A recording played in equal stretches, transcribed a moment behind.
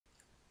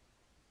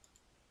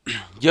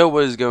Yo,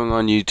 what is going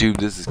on YouTube?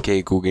 This is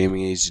K Cool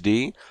Gaming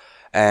HD,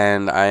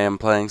 and I am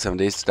playing 7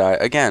 Days to Die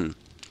again.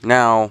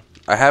 Now,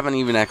 I haven't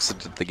even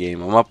exited the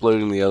game. I'm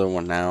uploading the other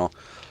one now.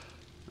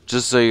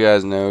 Just so you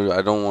guys know,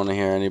 I don't want to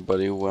hear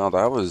anybody,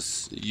 well,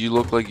 you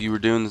look like you were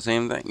doing the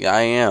same thing. Yeah,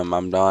 I am.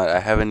 I'm not. I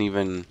haven't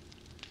even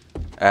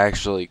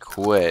actually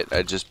quit.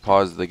 I just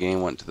paused the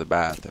game, went to the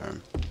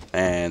bathroom,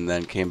 and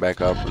then came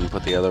back up and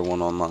put the other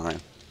one online.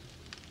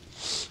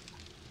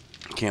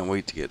 Can't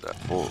wait to get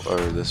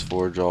that this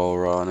forge all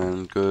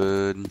running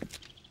good.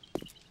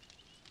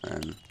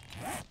 And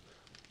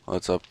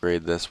let's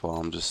upgrade this while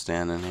I'm just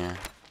standing here.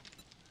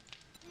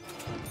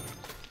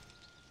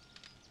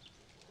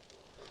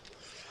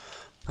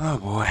 Oh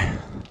boy.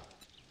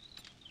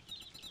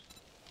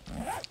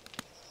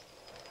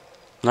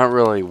 Not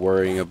really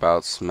worrying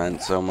about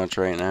cement so much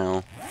right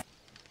now.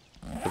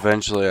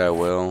 Eventually I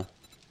will.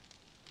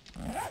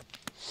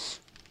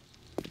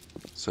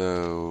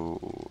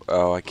 So,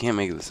 oh, I can't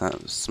make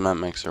the cement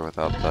mixer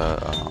without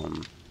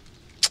the,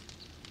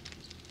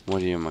 what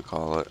do you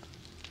call it?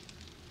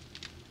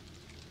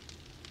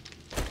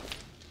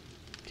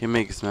 Can't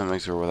make a cement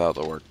mixer without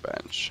the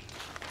workbench.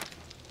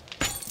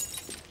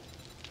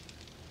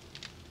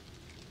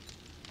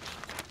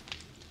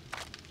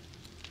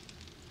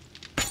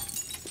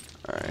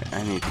 Alright,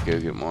 I need to go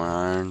get more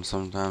iron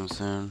sometime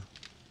soon.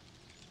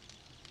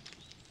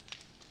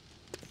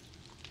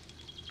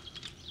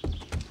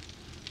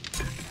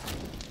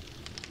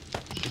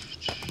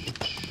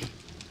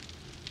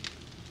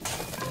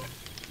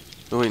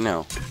 Oh wait,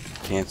 no.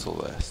 Cancel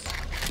this.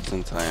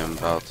 Since I am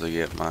about to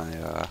get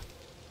my,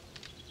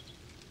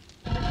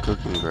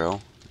 cooking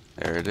grill.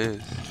 There it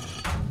is.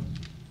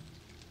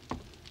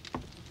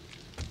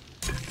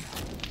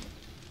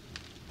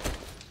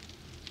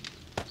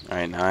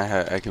 Alright,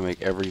 now I can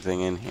make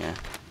everything in here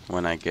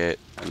when I get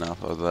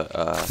enough of the,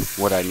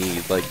 what I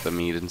need, like the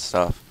meat and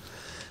stuff.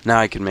 Now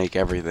I can make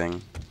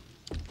everything.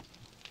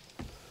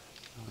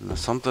 And there's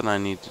something I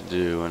need to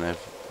do, and I've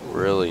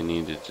really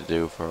needed to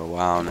do for a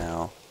while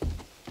now,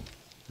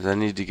 is I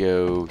need to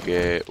go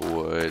get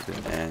wood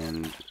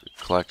and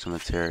collect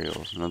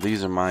materials. Now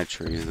these are my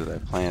trees that I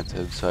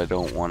planted, so I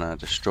don't want to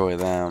destroy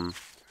them.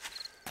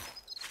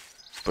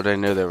 But I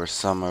know there was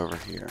some over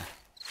here.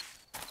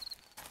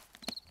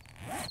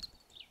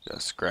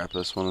 Gotta scrap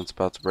this one, it's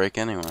about to break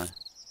anyway.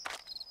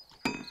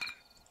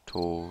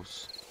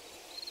 Tools.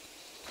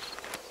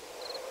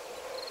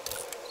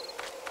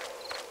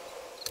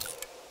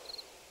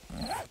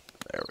 There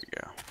we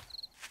go.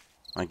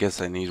 I guess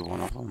I need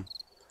one of them.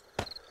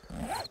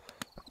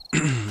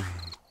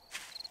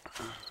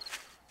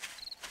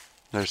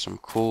 There's some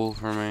coal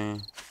for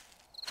me.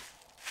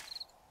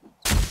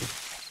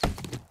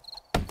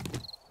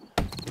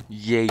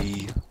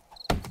 Yay.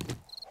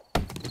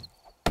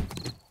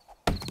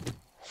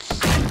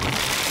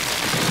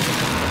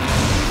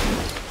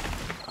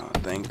 Oh,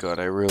 thank God,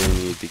 I really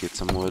need to get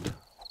some wood.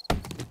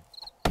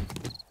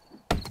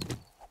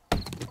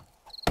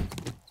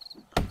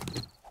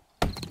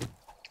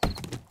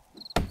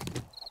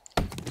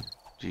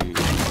 Jeez.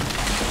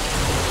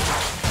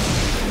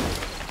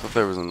 Thought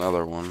there was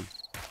another one.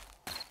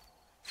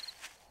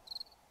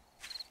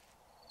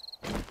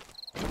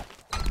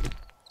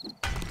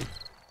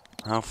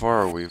 How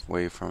far are we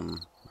away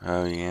from...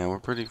 Oh yeah, we're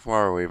pretty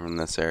far away from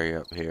this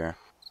area up here.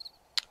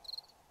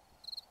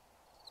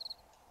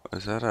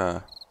 Is that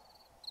a...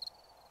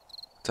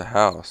 It's a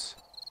house.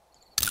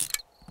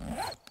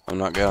 I'm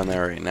not going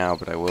there right now,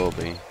 but I will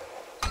be.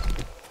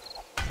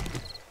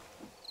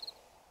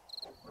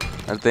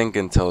 I think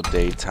until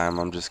daytime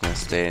I'm just gonna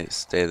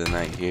stay the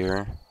night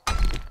here.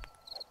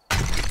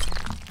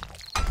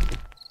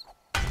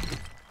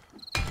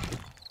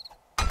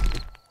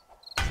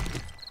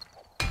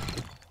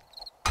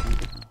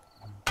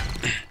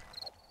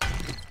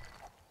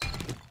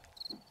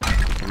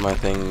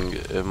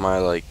 If my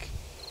like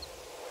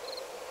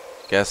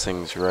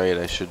guessing's right,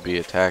 I should be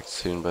attacked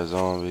soon by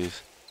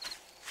zombies.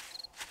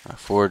 My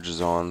forge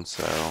is on,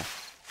 so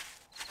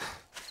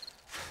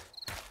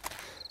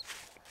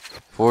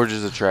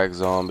forges attract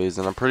zombies,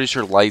 and I'm pretty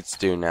sure lights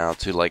do now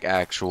too, like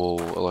actual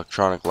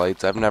electronic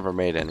lights. I've never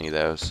made any of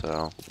those,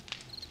 so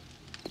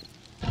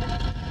turn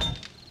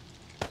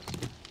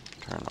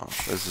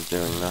off. This is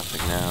doing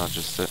nothing now,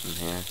 just sitting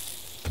here.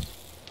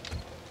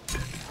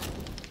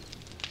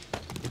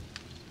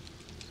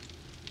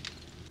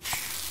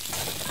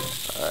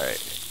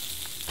 Alright.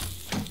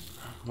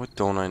 What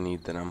don't I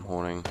need that I'm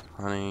holding?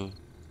 Honey.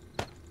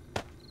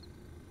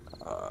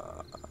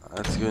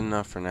 That's good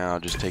enough for now.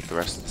 I'll just take the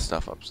rest of the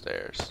stuff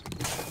upstairs.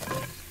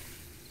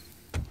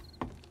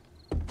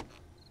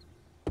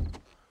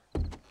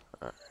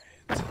 Alright.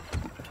 A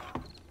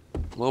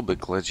little bit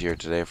glitchier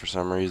today for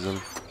some reason.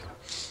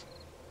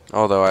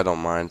 Although I don't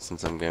mind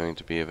since I'm going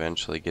to be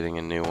eventually getting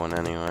a new one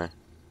anyway.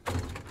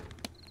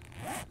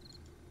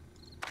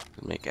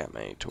 Make that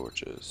many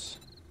torches.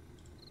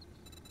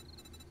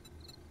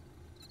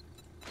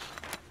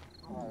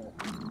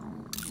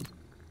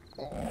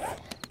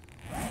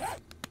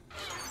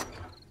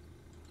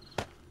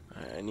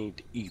 I need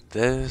to eat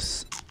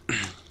this.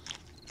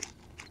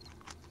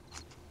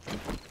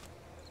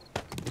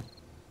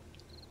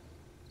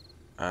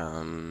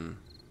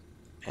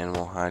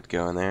 Animal hide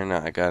go in there.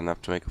 Now I got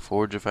enough to make a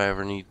forge if I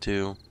ever need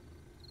to.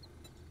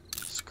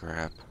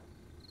 Scrap.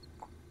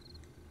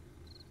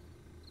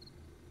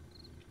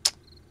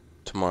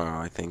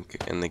 Tomorrow, I think,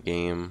 in the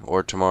game,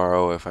 or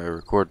tomorrow, if I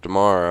record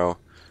tomorrow,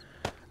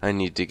 I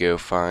need to go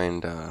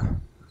find,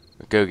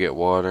 go get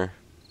water.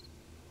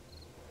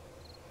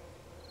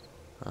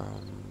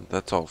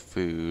 That's all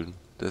food.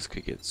 This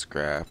could get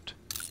scrapped.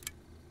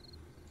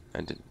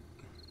 I did.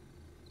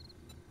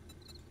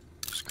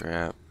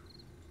 Scrap.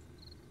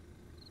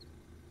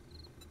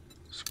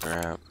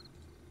 Scrap.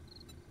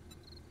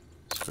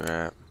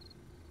 Scrap.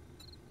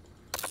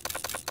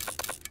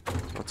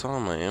 What's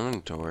on my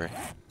inventory?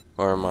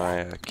 Or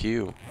my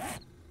queue?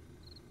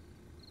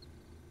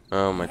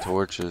 Oh, my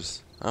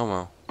torches. Oh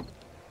well.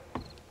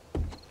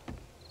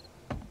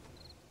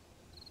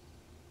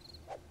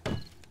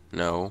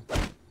 No.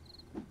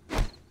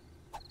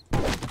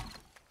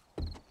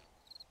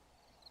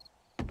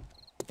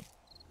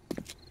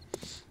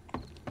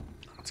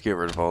 Let's get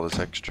rid of all this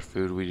extra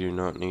food we do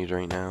not need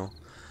right now.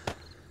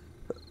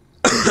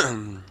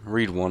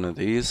 Read one of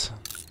these.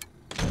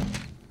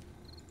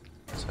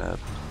 Sad.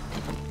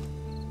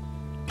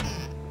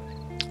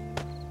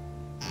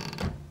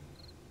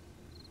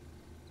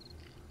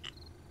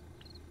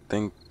 I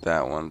think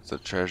that one's the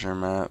treasure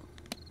map.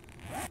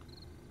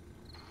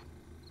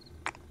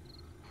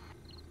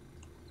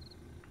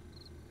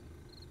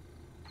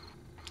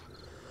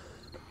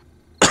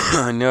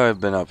 I know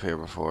I've been up here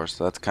before,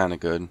 so that's kind of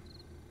good.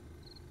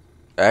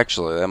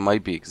 Actually, that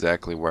might be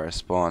exactly where I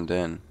spawned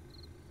in.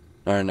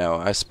 Or no,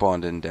 I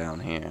spawned in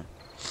down here.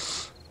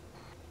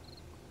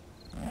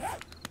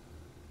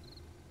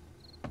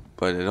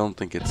 But I don't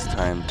think it's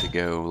time to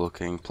go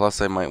looking. Plus,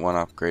 I might want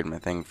to upgrade my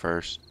thing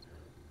first.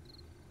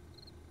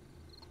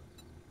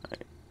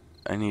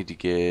 I need to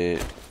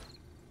get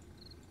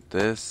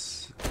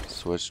this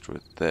switched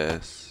with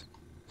this.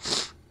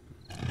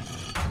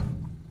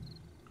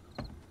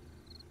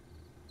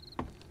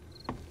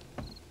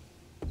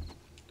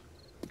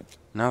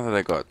 Now that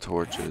I got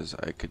torches,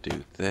 I could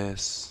do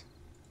this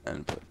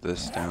and put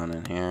this down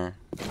in here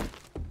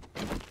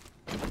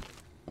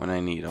when I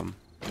need them.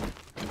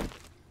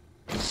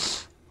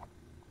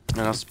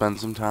 And I'll spend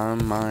some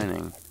time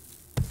mining.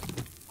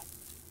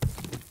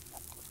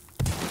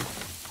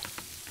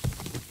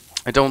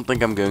 I don't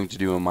think I'm going to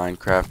do a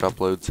Minecraft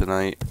upload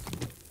tonight,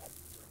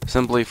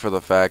 simply for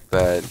the fact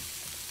that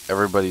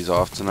everybody's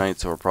off tonight,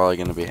 so we're probably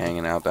going to be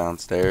hanging out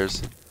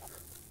downstairs.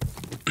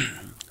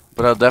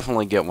 But I'll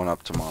definitely get one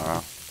up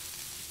tomorrow.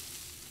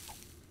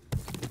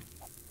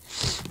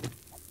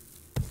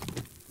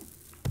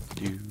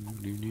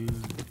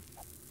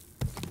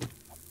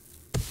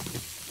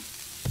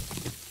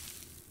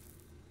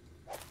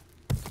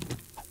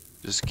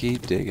 Just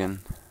keep digging.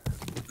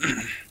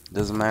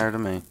 Doesn't matter to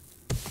me.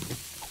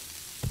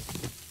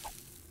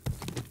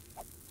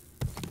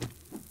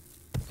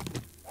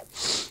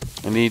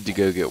 I need to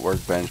go get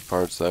workbench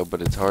parts though,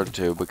 but it's hard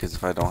to because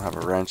if I don't have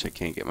a wrench I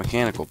can't get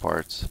mechanical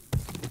parts.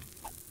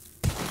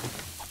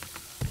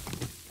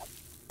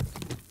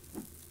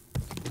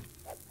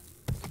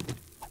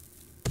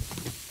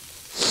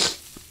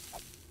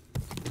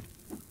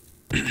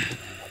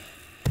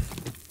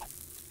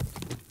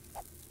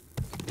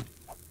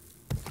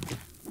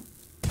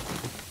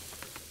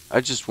 I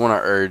just want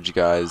to urge you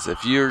guys,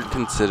 if you're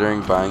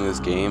considering buying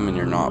this game and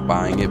you're not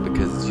buying it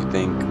because you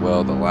think,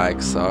 well, the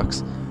lag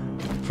sucks,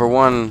 for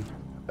one,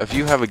 if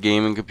you have a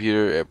gaming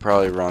computer, it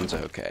probably runs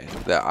okay.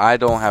 That I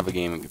don't have a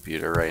gaming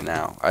computer right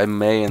now. I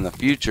may in the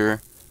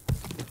future.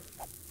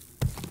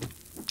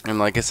 And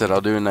like I said,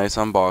 I'll do a nice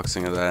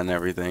unboxing of that and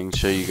everything.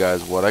 Show you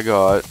guys what I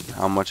got,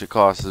 how much it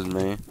costed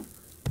me.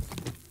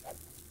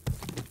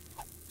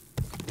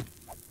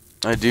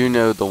 I do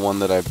know the one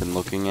that I've been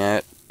looking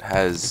at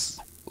has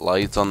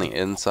lights on the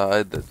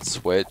inside that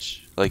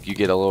switch. Like you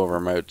get a little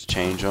remote to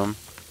change them.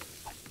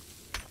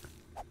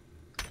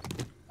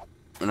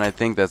 And I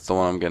think that's the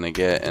one I'm going to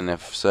get. And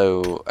if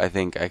so, I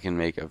think I can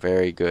make a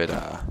very good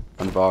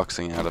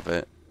unboxing out of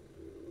it.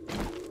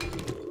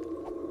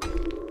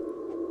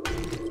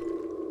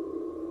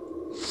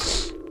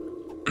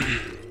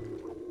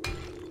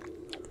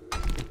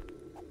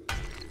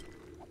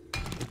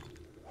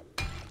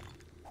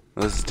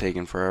 This is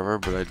taking forever,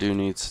 but I do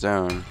need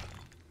stone.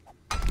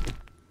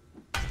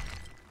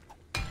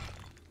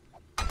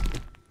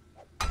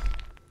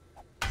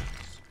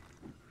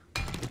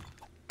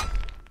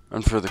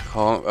 And for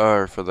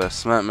the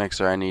cement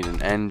mixer, I need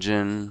an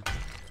engine,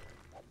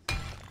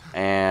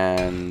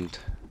 and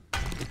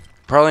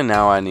probably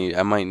now I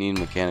might need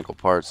mechanical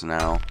parts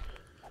now,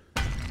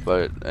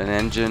 but an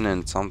engine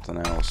and something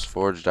else,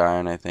 forged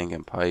iron, I think,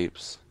 and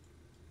pipes.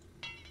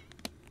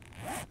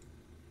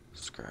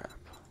 Scrap.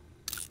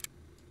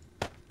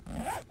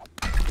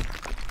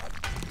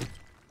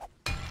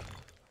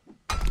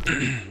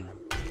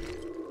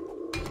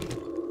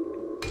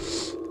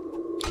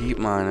 Keep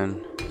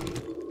mining.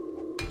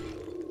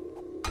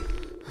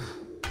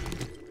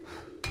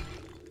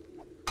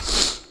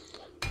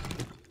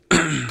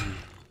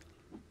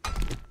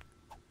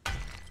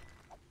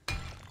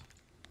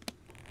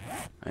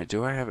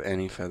 do I have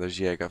any feathers?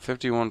 Yeah, I got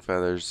 51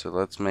 feathers, so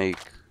let's make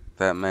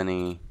that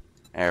many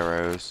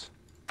arrows.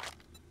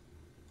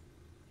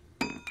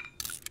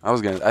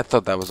 I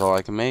thought that was all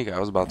I could make. I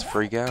was about to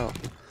freak out.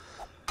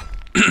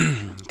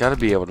 Gotta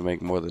be able to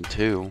make more than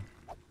 2.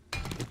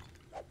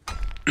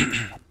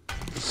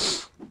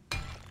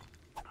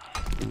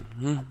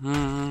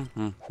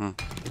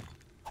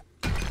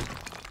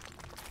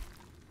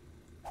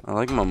 I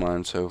like my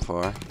mine so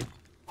far.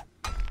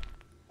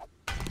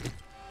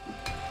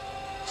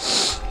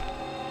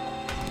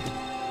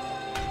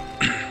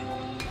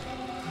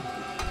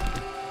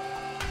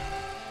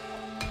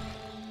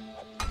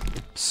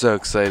 So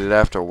excited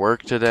after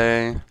work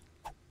today.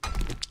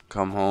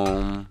 Come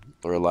home,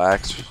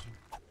 relax.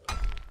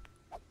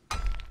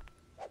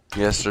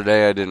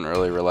 Yesterday I didn't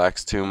really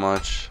relax too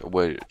much,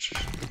 which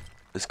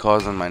is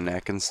causing my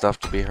neck and stuff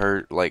to be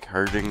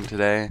hurting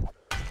today.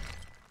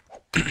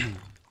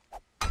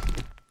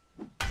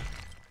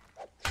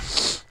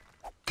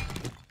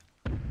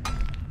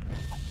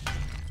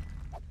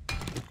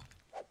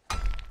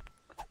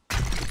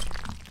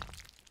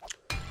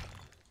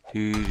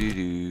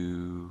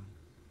 Doo-doo-doo.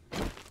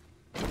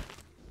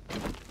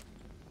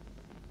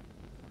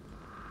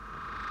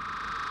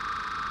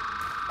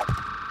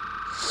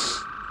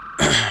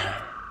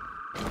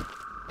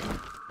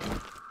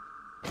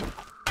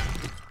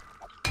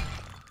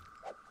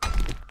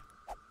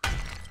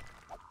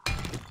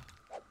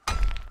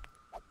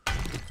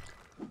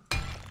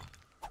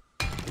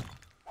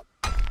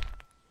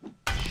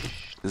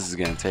 This is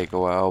gonna take a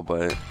while,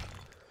 but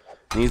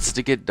needs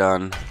to get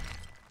done.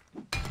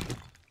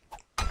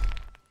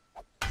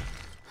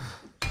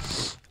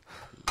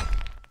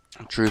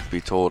 Truth be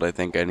told, I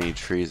think I need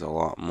trees a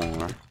lot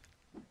more.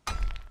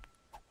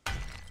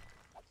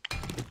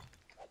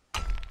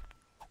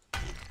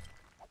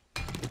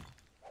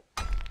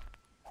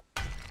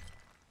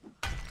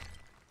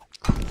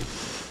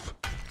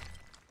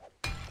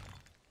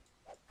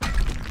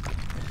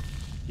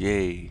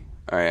 Yay.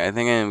 Alright, I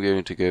think I am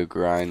going to go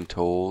grind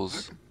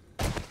tools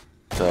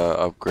to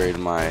upgrade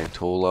my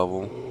tool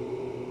level.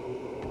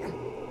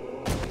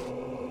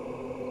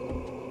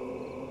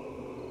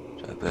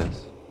 Try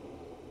this.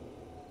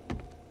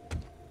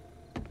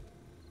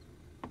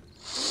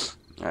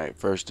 Alright,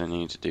 first I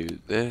need to do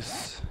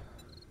this.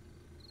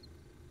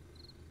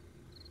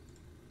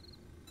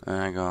 And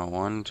I got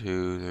 1,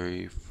 2,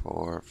 3,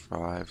 4,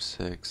 5,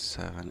 6,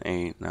 7,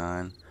 8,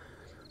 9,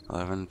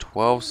 11,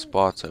 12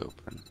 spots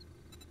open.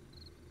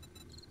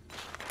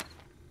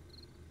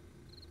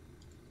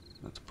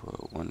 Let's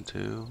put 1,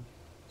 2,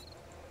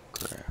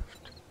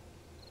 craft.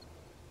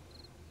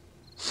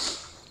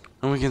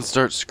 And we can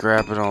start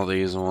scrapping all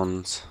these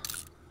ones.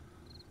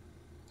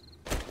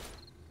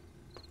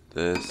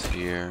 This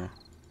here.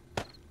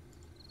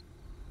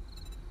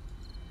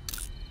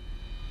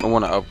 I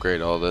want to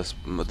upgrade all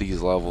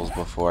these levels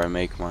before I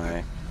make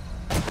my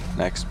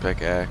next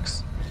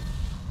pickaxe.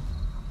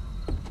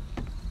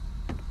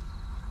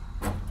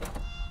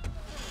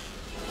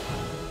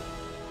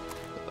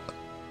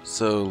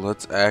 So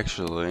let's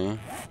actually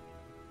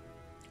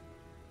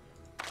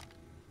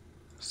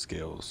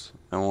skills.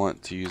 I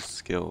want to use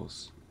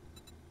skills.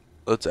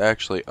 Let's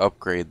actually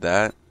upgrade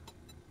that.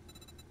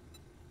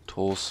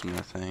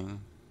 Toolsmithing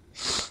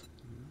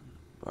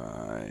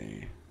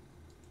by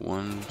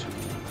 1, 2.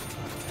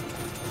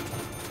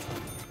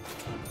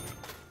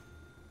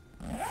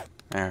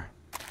 There.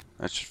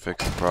 That should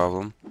fix the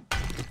problem.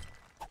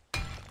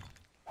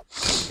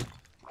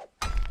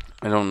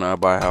 I don't know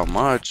by how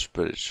much,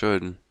 but it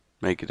should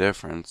make a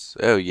difference.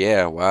 Oh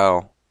yeah,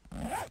 wow.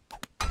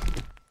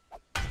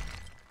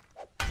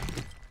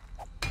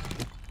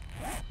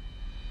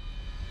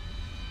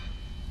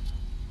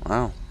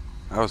 Wow,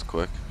 that was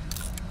quick.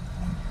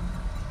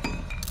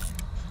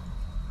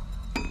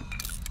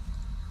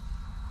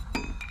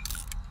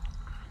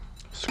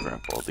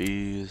 Scrap all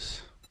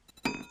these.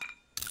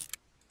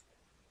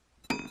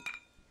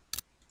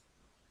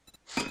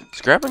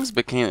 Scrapping's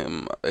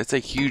it's a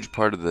huge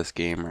part of this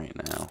game right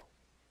now.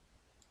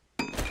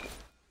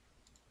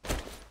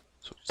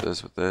 Switch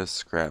this with this,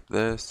 scrap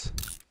this.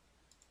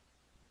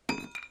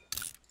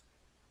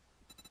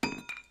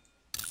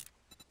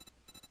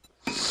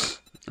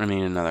 I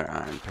need another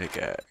iron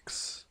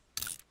pickaxe.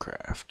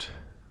 Craft.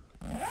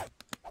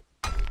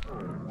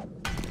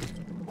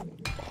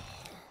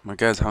 My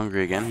guy's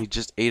hungry again. He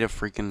just ate a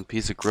freaking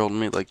piece of grilled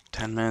meat like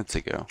 10 minutes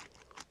ago.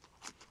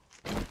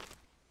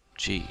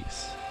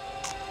 Jeez.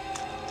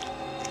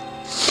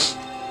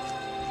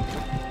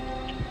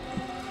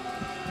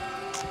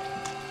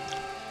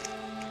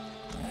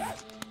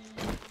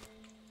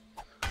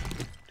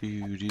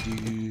 Do do do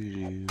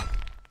do.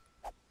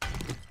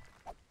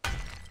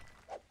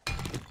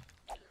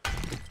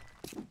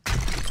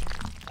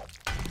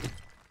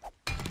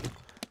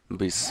 I'll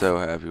be so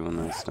happy when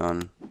that's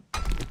done.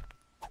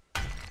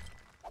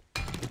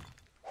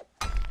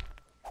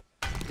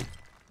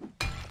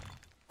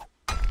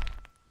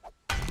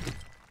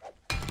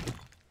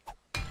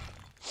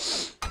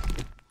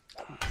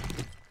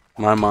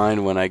 My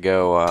mind when I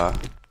go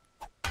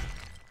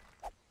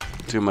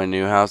to my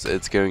new house,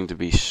 it's going to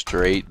be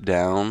straight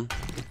down,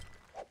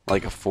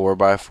 like a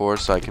 4x4,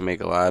 so I can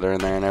make a ladder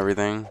in there and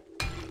everything.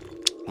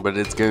 But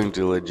it's going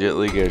to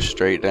legitly go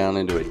straight down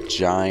into a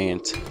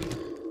giant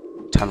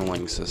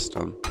tunneling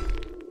system.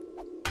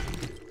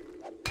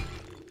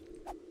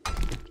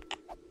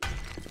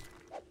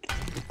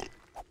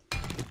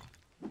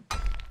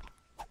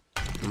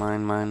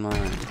 Mine, mine,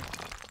 mine.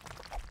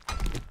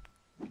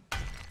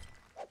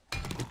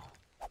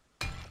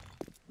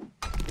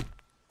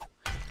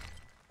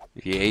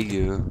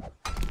 Yeah.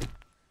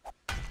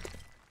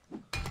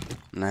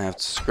 And I have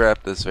to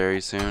scrap this very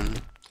soon.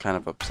 Kind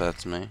of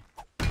upsets me.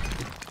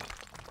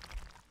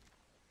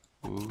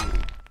 Ooh.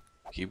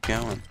 Keep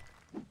going.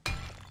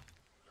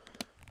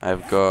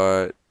 I've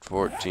got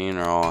 14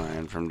 raw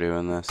iron from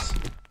doing this.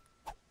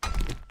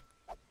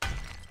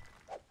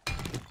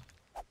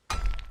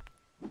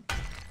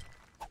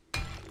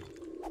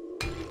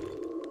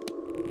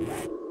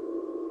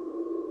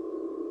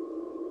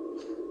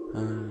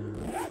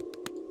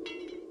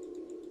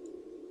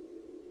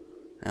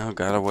 Now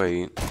gotta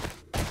wait.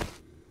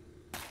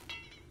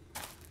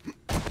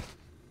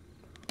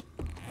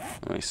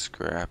 Let me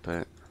scrap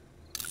it.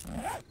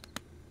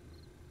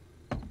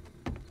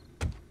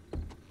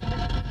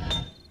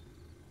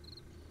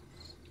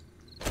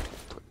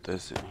 Put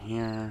this in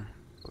here.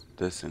 Put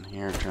this in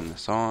here. Turn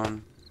this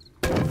on.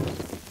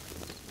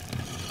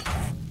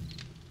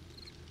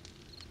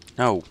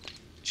 No.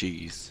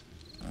 Jeez.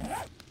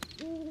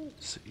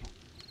 Let's see.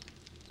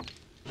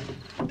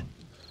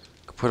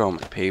 Could put all my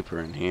paper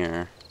in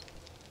here.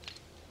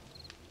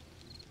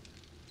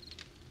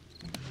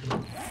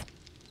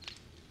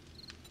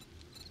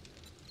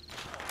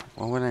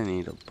 What would I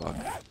need a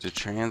bucket to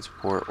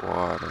transport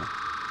water?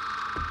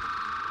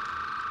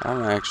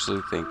 I'm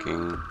actually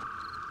thinking,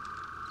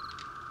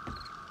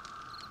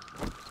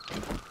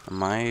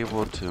 am I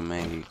able to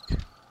make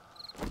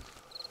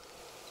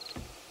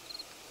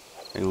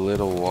a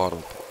little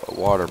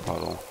water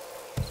puddle?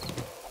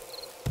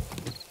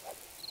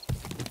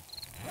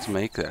 Let's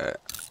make that.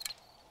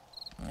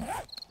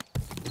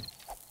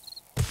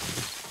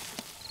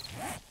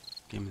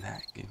 Give me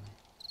that, give me.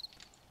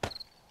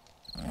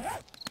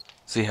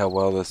 See how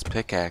well this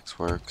pickaxe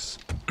works.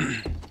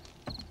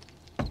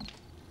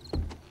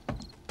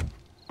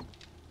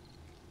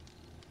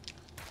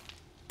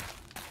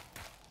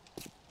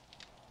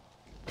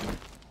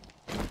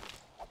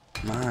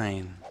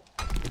 Mine.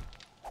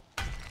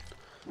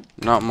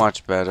 Not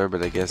much better,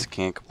 but I guess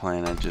can't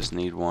complain. I just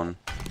need one.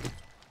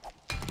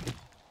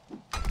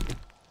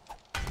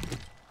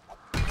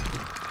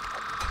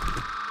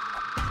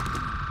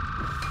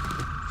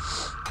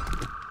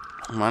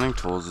 Mining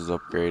tools is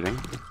upgrading.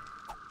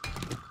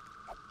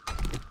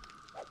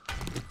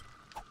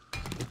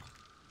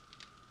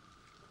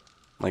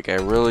 Like, I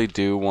really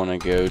do want to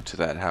go to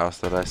that house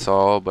that I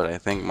saw, but I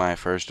think my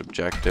first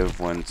objective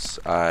once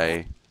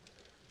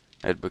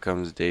it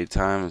becomes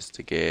daytime is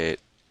to get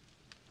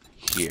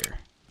here.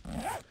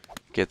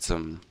 Get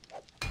some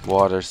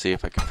water, see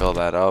if I can fill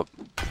that up.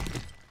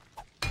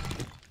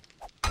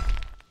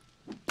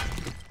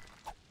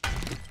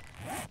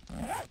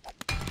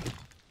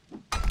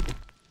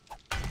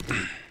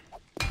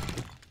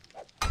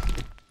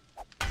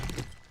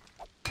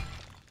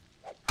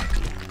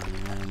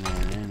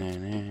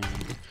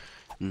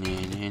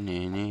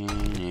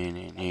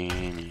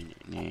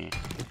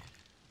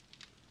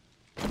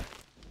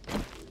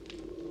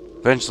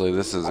 Eventually,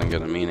 this isn't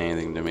going to mean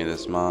anything to me,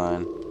 this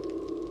mine.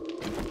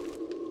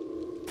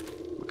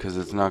 Because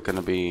it's not going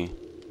to be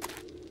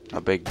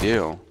a big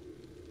deal.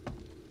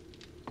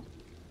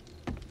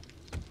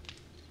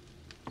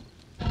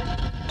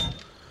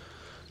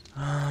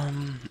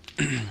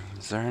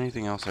 Is there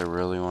anything else I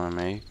really want to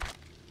make?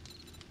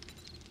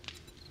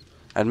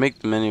 I'd make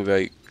the mini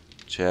bike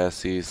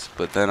chassis,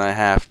 but then I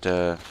have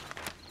to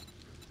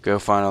go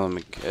find all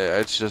the...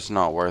 It's just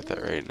not worth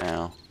it right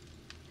now.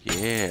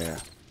 Yeah.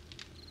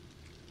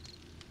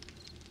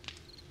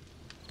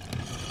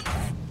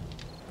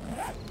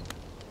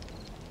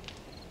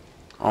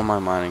 All my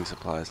mining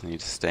supplies need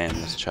to stay in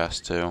this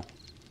chest too.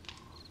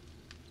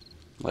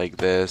 Like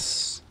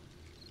this.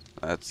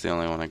 That's the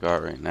only one I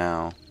got right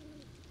now.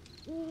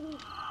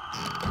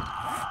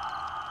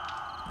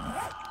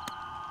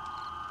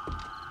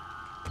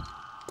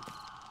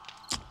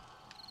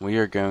 We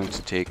are going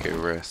to take a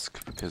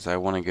risk because I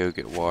want to go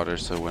get water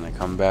so when I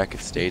come back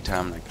it's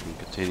daytime and I can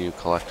continue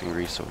collecting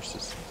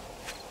resources.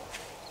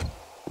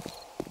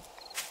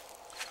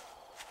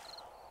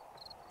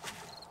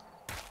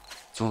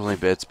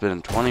 It's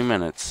been 20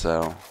 minutes,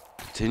 so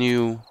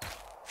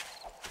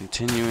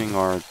continuing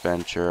our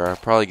adventure. I'll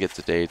probably get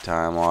to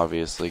daytime,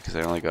 obviously, because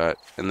I only got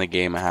in the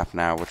game a half an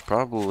hour, which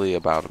probably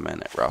about a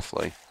minute,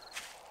 roughly.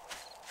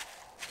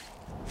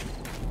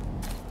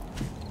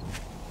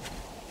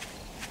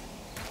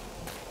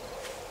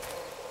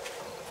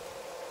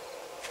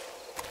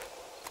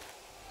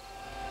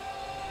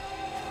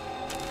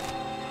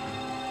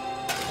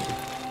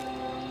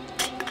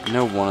 You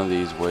know, one of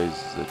these ways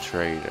is the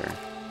trader.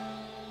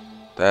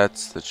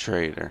 That's the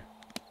trader.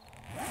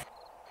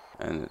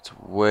 And it's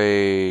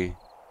way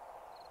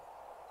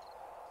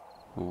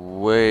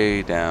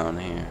down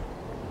here.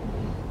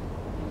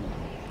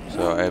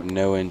 So I have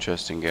no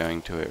interest in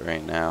going to it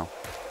right now.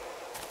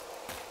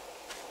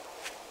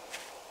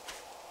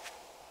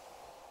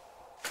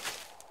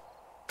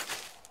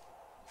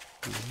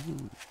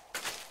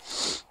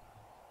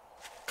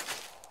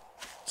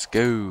 Let's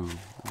go.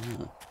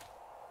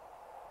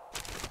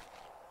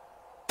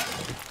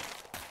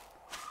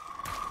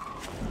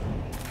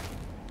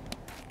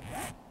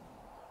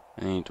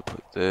 I need to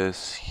put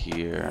this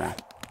here.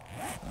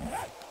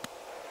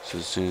 So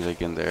as soon as I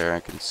get there, I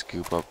can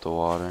scoop up the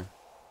water.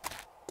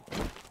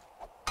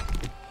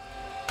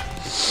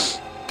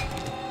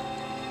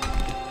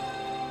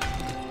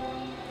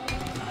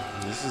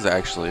 This is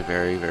actually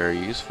very, very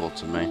useful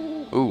to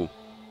me. Ooh.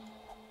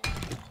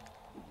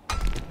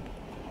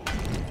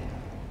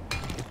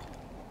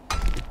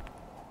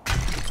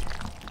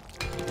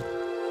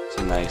 It's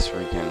a nice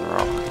freaking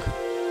rock.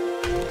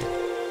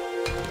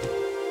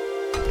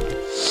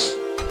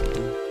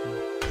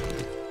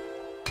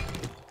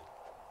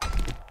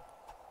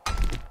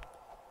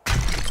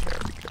 There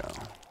we go.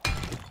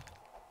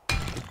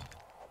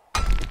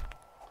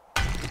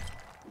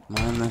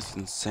 Mine this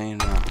insane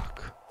rock.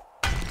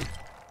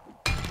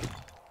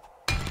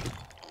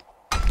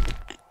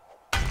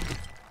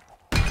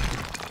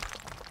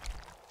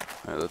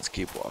 Alright, let's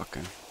keep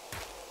walking.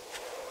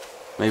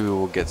 Maybe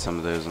we'll get some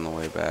of those on the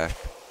way back.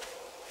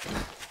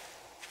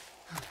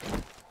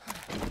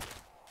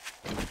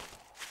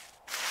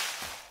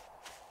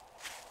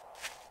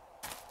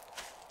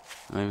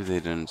 Maybe they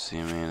didn't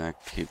see me and I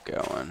keep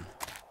going.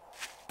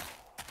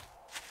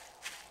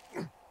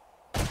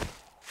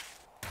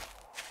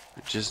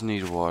 I just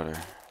need water.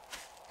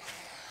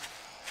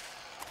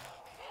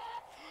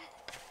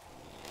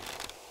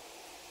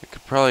 I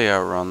could probably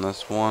outrun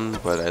this one,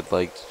 but I'd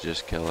like to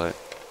just kill it.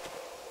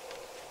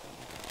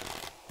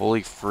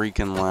 Holy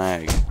freaking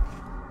lag.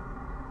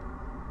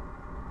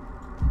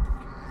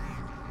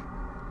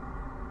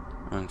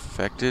 I'm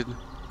infected?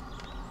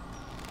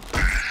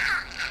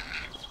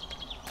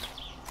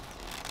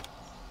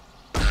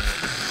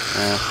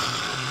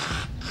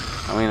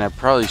 I mean, I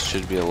probably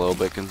should be a little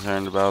bit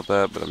concerned about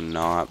that, but I'm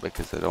not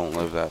because I don't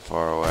live that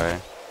far away.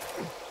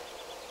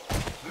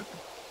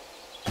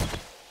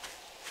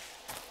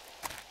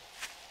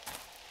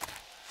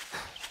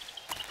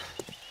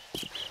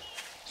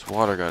 This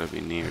water gotta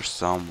be near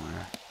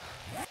somewhere.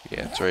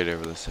 Yeah, it's right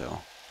over this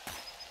hill.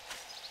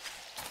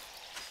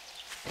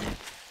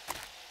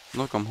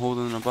 Look, I'm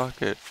holding a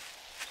bucket.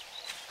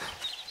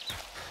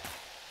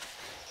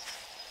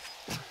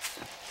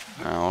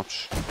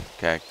 Ouch.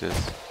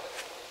 Cactus.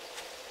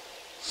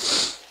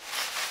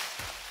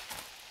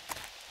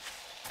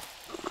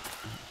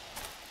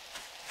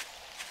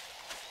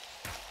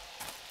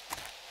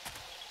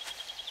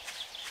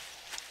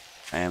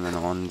 I am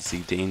on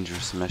the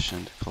dangerous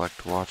mission to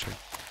collect water.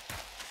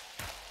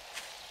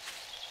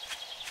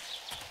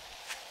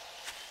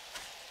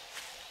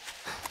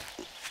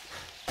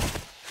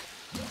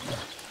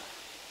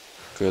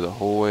 Go the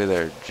whole way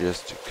there.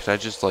 Could I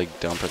just like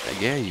dump it?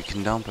 Yeah, you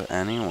can dump it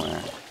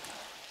anywhere.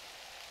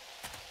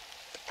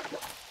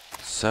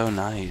 So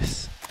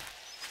nice.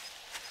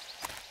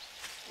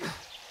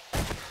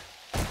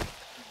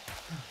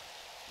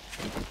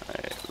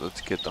 Alright, let's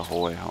get the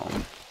whole way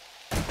home.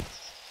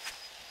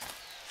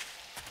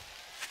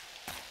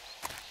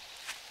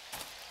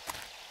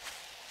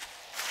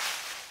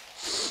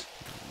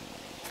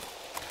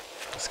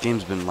 This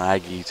game's been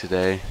laggy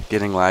today.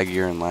 Getting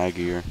laggier and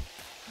laggier.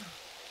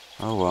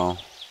 Oh well.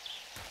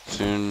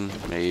 Soon,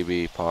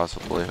 maybe,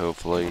 possibly,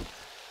 hopefully,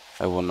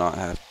 I will not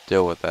have to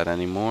deal with that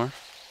anymore.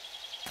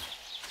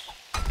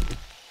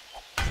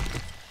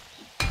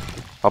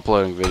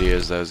 Uploading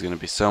videos, though, is going to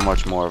be so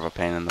much more of a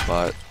pain in the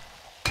butt.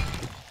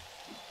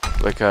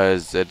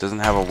 Because it doesn't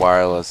have a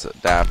wireless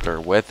adapter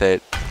with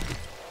it.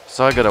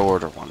 So I gotta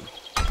order one.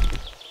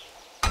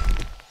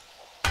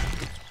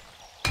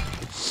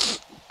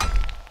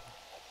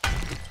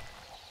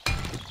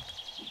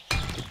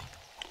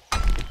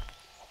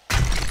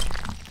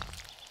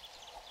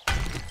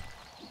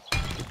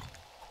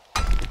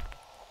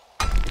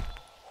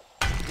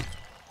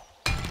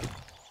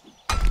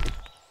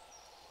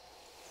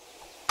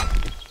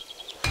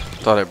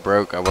 Thought it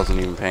broke. I wasn't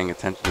even paying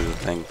attention to the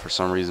thing. For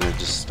some reason it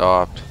just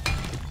stopped.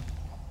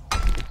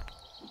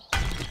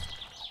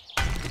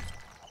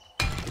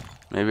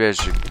 Maybe I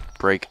should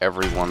break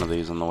every one of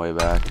these on the way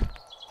back.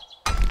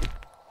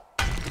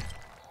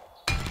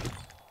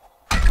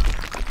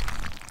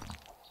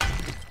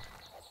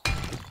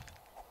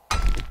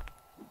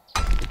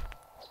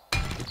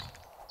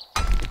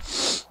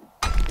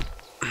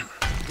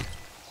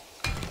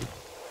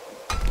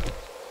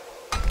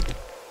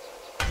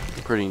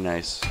 Pretty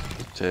nice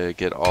to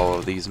get all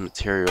of these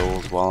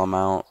materials while I'm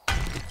out.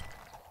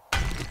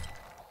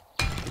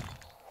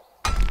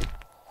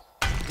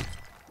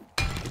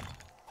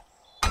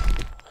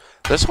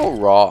 This whole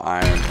raw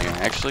iron thing, I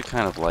actually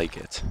kind of like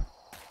it.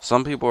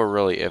 Some people are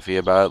really iffy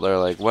about it. They're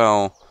like,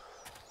 well,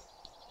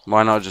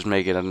 why not just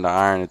make it into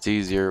iron? It's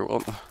easier.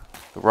 Well,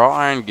 The raw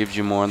iron gives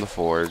you more in the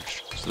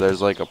forge, so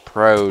there's like a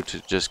pro to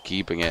just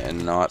keeping it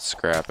and not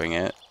scrapping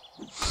it.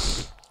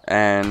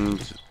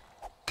 And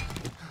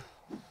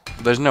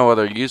there's no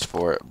other use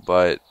for it,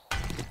 but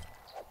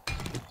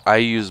I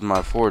use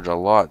my forge a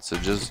lot, so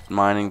just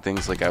mining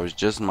things like I was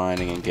just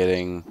mining and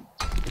getting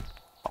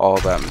all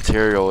that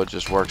material, it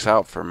just works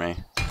out for me.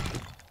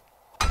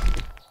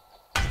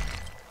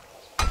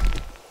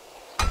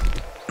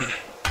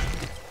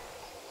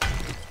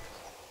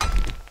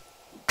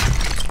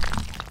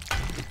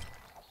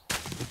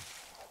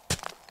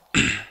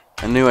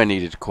 I knew I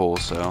needed coal,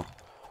 so...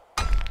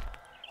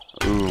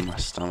 Ooh, my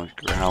stomach's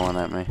growling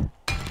at me.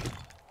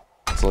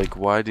 It's like,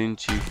 why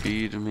didn't you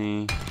feed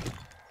me?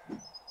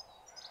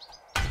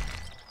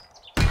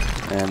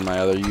 And my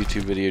other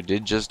YouTube video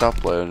did just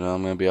upload, and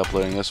I'm going to be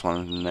uploading this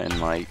one in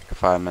like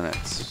 5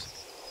 minutes.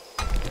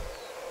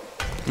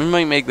 We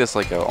might make this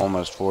like a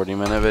almost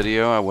 40-minute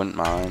video, I wouldn't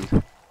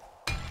mind.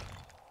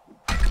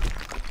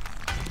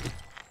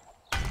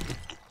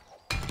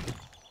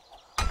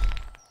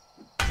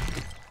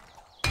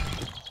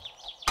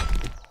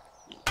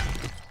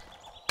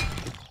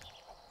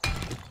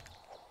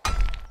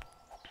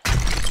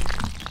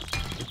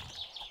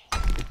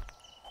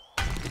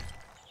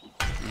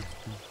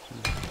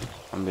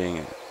 I'm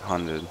being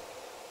hunted.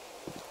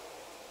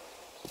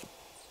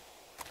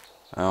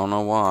 I don't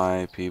know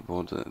why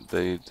people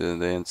they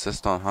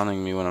insist on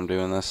hunting me when I'm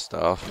doing this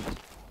stuff.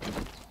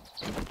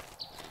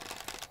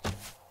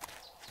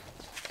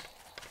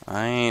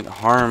 I ain't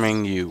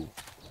harming you.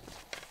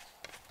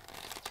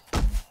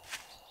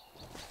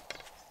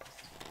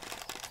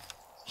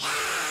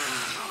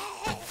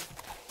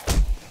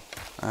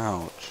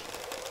 Ouch.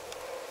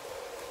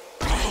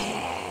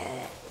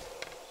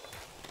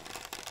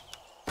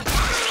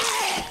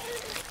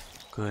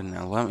 Good,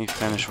 now let me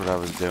finish what I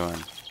was doing.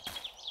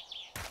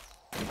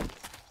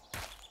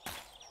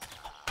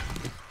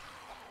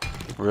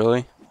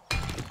 Really?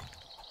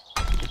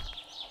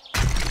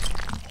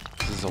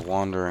 This is a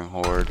wandering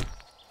horde.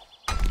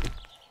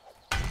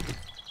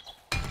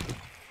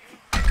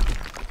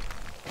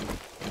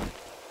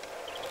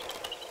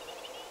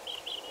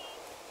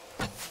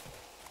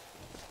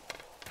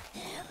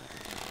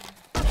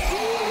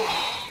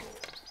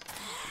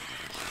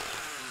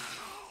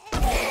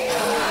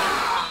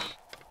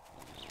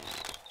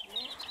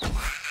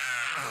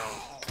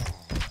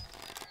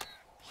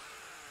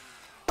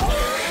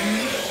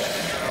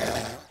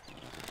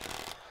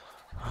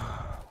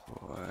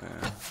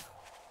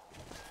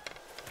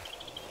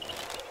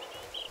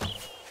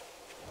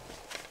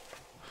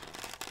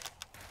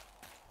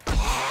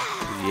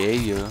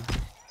 Yeah.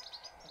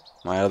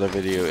 My other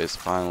video is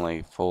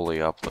finally fully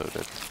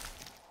uploaded.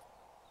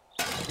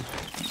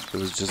 It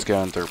was just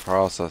going through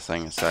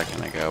processing a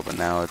second ago, but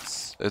now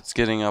it's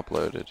getting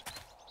uploaded.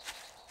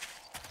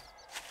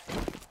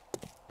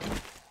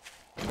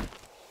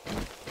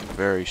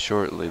 Very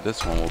shortly,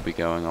 this one will be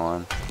going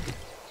on.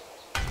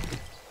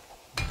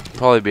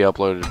 Probably be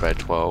uploaded by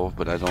 12,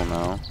 but I don't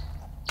know.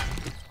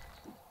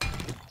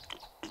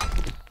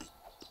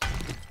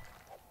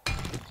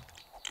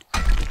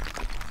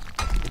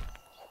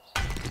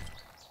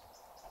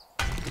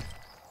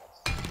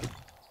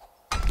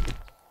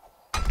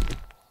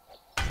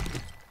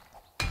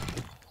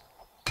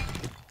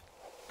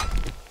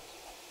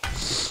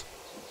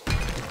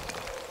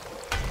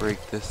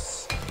 Break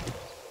this.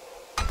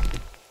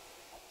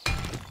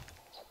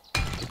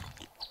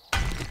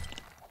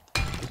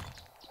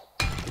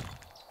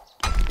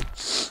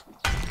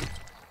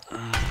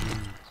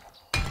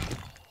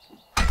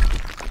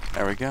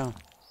 There we go.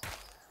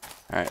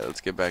 Alright,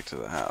 let's get back to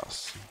the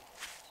house.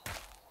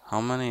 How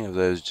many of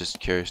those,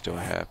 just curious, do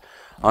I have?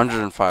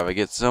 105. I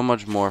get so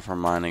much more from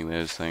mining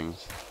those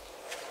things.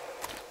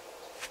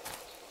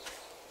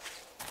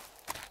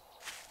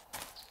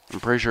 I'm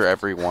pretty sure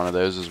every one of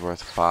those is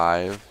worth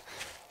 5.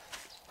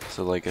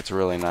 So, like, it's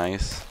really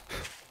nice.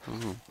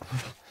 Ooh.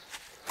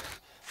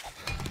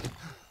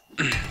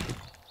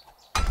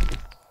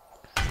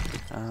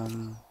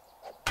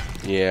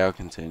 Yeah, I'll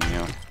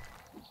continue.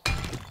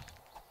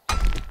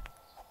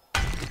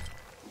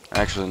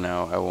 Actually,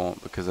 no, I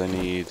won't, because I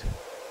need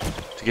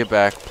to get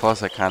back.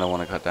 Plus, I kind of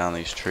want to cut down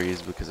these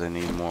trees because I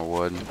need more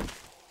wood.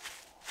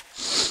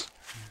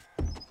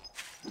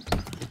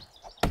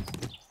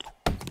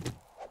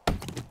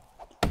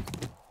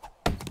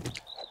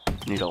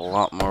 Need a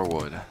lot more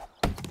wood.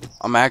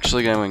 I'm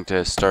actually going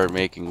to start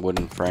making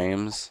wooden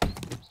frames,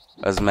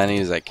 as many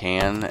as I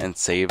can, and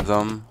save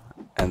them,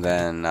 and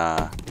then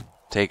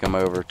take them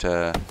over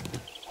to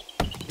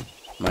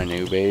my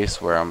new base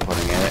where I'm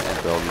putting it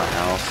and build my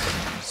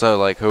house. So,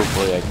 like,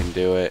 hopefully I can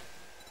do it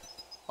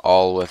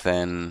all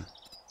within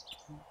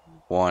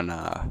one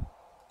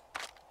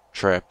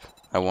trip.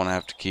 I won't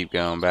have to keep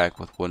going back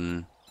with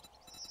wooden.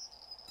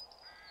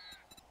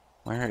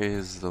 Where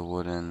is the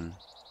wooden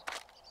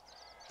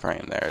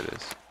frame? There it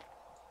is.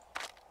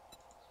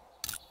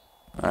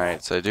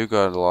 Alright, so I do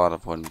got a lot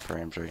of wooden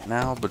frames right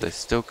now, but I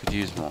still could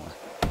use more.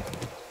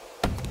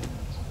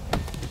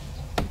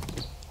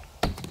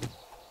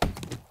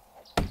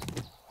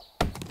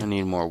 I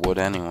need more wood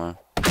anyway.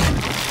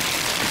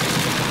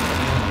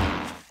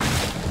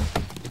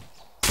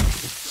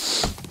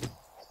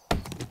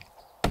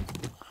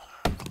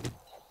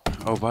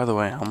 Oh, by the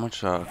way, how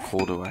much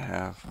coal do I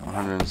have?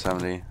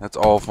 170. That's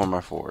all for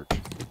my forge.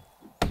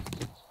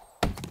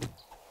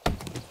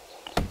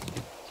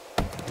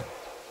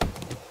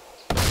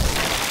 Let's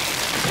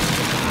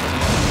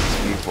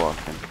keep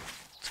walking.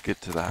 Let's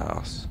get to the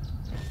house.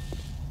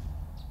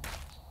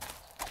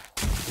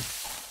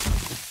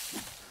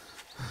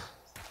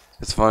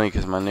 It's funny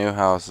because my new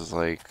house is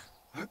like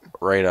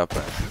right up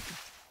at.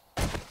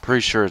 Pretty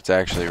sure it's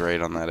actually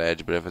right on that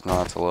edge, but if it's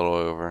not, it's a little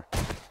over.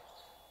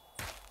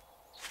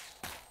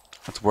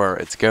 That's where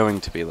it's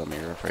going to be, let me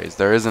rephrase.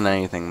 There isn't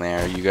anything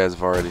there. You guys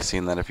have already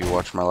seen that if you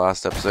watched my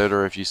last episode,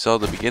 or if you saw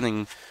the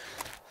beginning,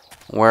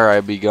 where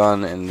I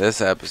begun in this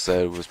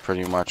episode was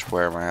pretty much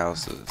where my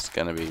house is. It's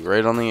going to be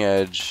right on the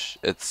edge.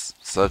 It's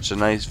such a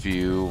nice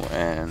view,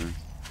 and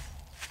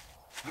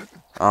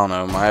I don't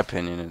know, in my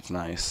opinion, it's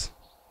nice.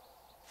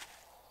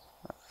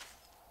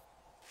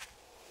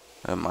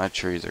 And my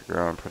trees are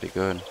growing pretty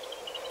good.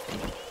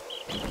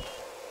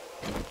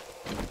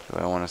 Do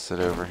I want to sit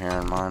over here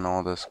and mine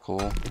all this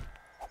coal?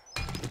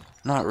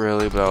 Not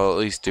really, but I'll at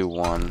least do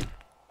one.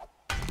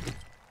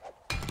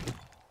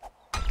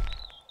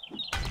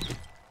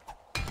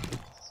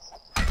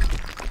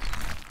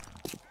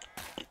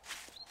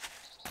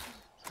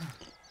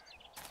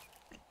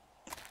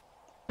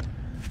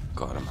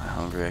 God, am I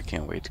hungry? I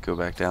can't wait to go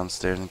back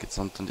downstairs and get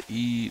something to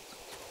eat.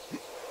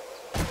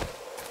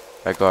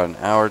 I got an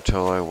hour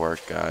till I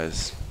work,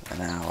 guys. An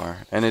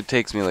hour. And it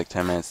takes me like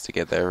 10 minutes to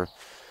get there.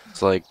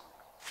 It's like,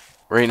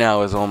 right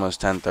now is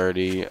almost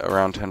 10:30.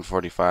 Around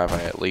 10:45,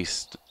 I at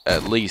least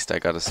I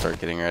gotta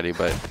start getting ready,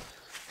 but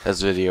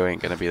this video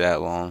ain't gonna be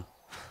that long.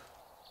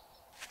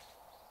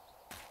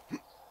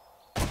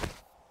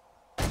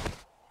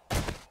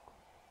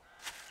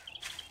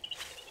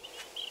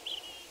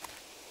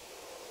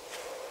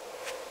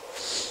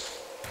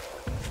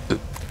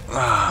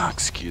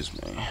 Excuse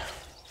me.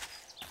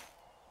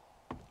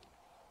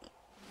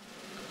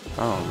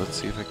 Oh, let's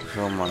see if I can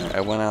fill my...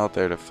 I went out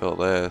there to fill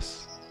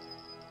this.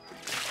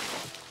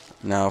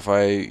 Now, if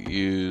I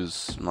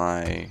use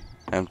my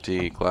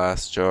empty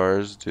glass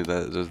jars, do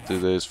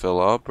those fill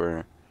up,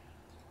 or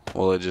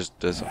will it just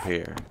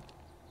disappear?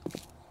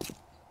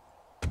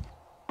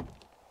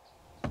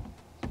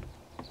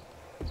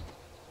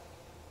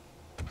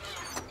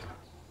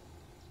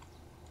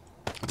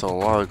 It's a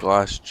lot of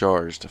glass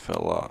jars to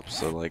fill up,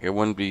 so like I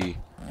wouldn't be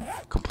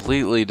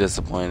completely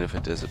disappointed if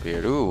it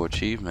disappeared. Ooh,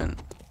 achievement.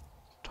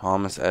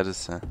 Thomas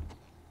Edison.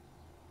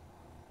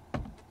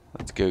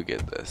 Let's go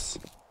get this.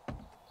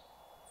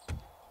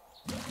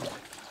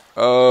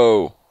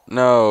 Oh,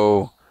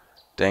 no.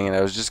 Dang it, I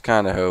was just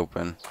kind of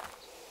hoping.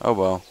 Oh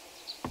well.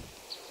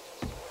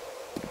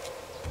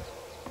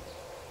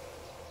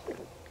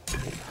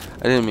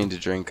 I didn't mean to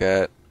drink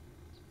that.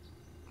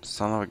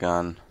 Son of a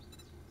gun.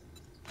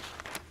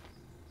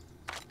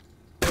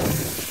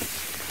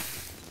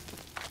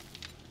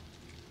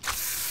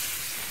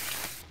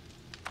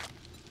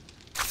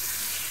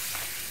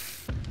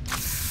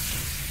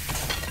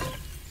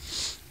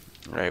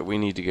 Right, we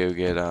need to go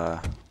get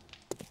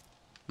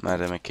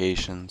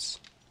medications.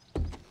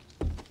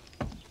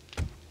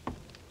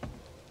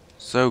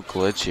 So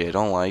glitchy, I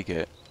don't like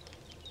it.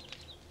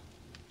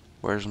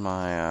 Where's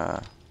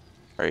my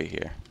right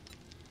here.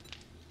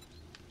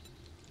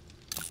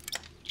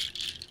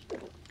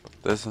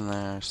 Put this in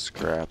there,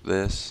 scrap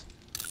this.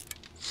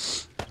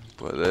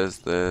 Put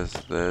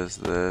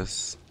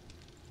this.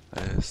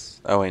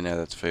 Oh wait, no,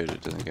 that's food,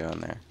 it doesn't go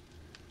in there.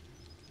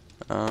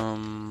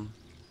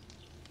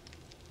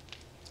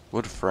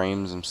 Wood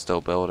frames I'm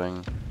still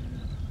building.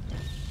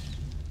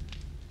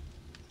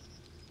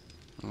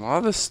 A lot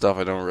of this stuff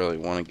I don't really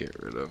want to get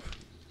rid of.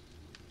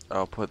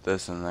 I'll put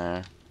this in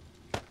there.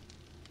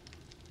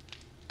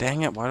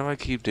 Dang it, why do I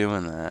keep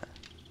doing that?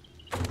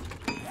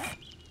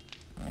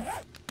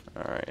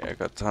 Alright, I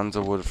got tons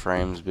of wood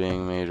frames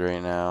being made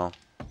right now.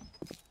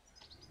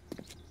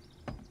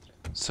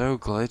 So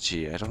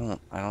glitchy, I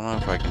don't know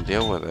if I can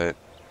deal with it.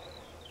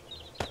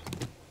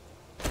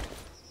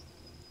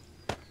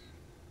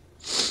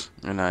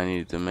 And I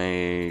need to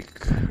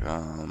make,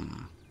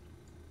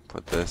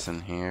 put this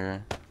in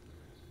here.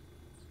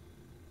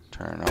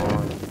 Turn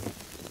on.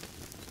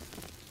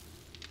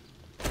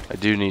 I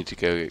do need to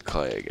go get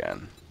clay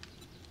again.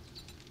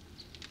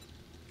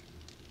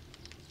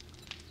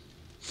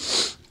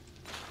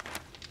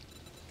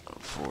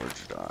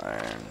 Forged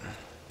iron.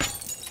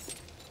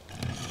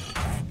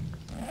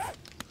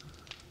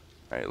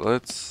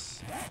 Alright,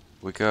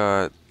 we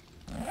got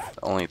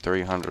only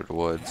 300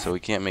 wood, so we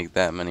can't make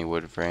that many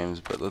wood frames,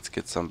 but let's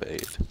get some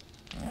bait.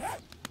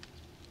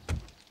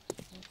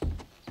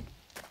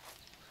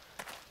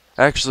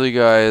 Actually,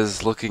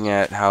 guys, looking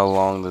at how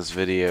long this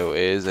video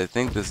is, I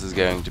think this is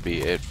going to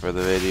be it for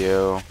the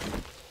video,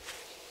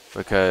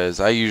 because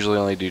I usually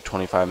only do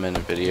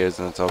 25-minute videos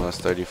and it's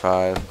almost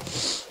 35.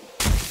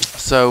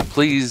 So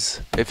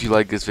please, if you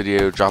like this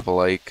video, drop a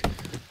like.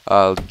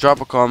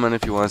 Drop a comment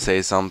if you want to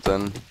say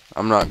something.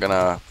 I'm not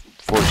gonna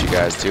force you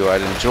guys to.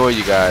 I'd enjoy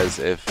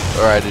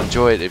I'd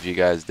enjoy it if you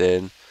guys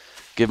did.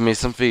 Give me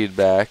some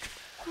feedback.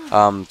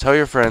 Tell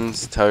your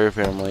friends, tell your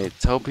family,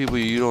 tell people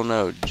you don't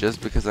know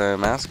just because I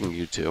am asking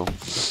you to.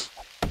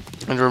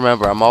 And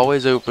remember, I'm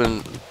always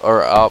open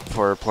or up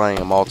for playing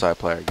a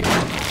multiplayer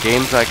game.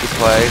 Games I could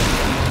play,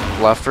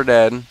 Left 4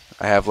 Dead.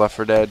 I have Left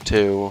 4 Dead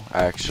 2,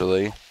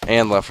 actually,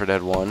 and Left 4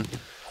 Dead 1.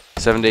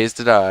 7 Days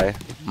to Die,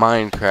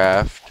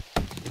 Minecraft.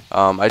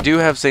 I do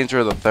have Saints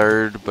Row the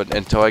 3rd, but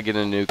until I get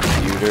a new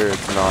computer,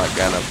 it's not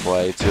gonna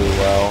play too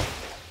well.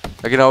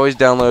 I can always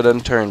download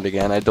Unturned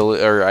again. I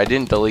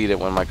didn't delete it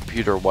when my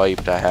computer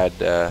wiped. I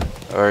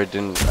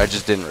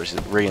just didn't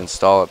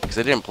reinstall it because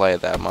I didn't play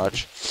it that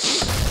much.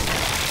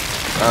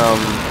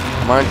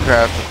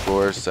 Minecraft, of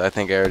course. I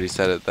think I already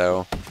said it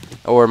though.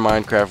 Or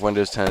Minecraft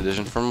Windows 10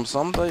 Edition. From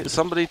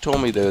somebody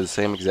told me they're the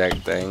same exact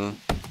thing.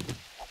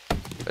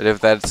 But if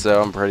that's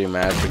so, I'm pretty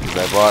mad because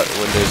I bought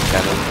Windows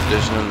 10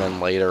 Edition and then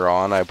later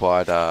on I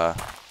bought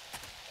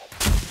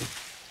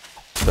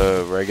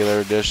the regular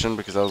edition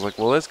because I was like,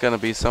 well, it's gonna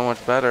be so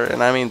much better.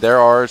 And I mean, there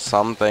are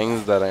some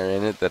things that are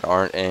in it that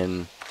aren't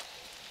in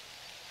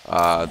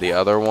the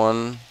other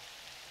one.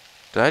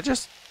 Did I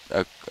just?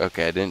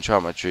 Okay, I didn't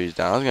chop my trees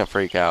down. I was gonna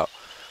freak out.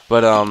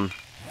 But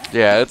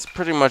yeah, it's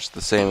pretty much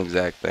the same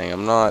exact thing.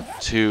 I'm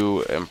not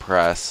too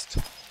impressed,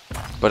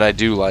 but I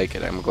do like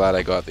it. I'm glad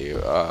I got the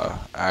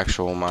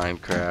actual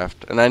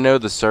Minecraft, and I know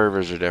the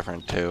servers are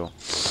different too.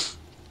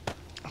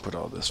 Put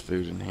all this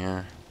food in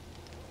here.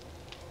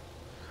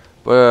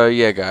 But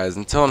yeah, guys,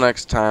 until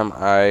next time,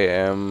 I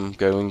am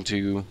going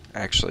to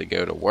actually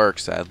go to work,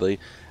 sadly,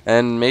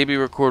 and maybe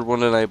record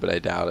one tonight, but I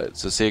doubt it.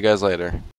 So see you guys later.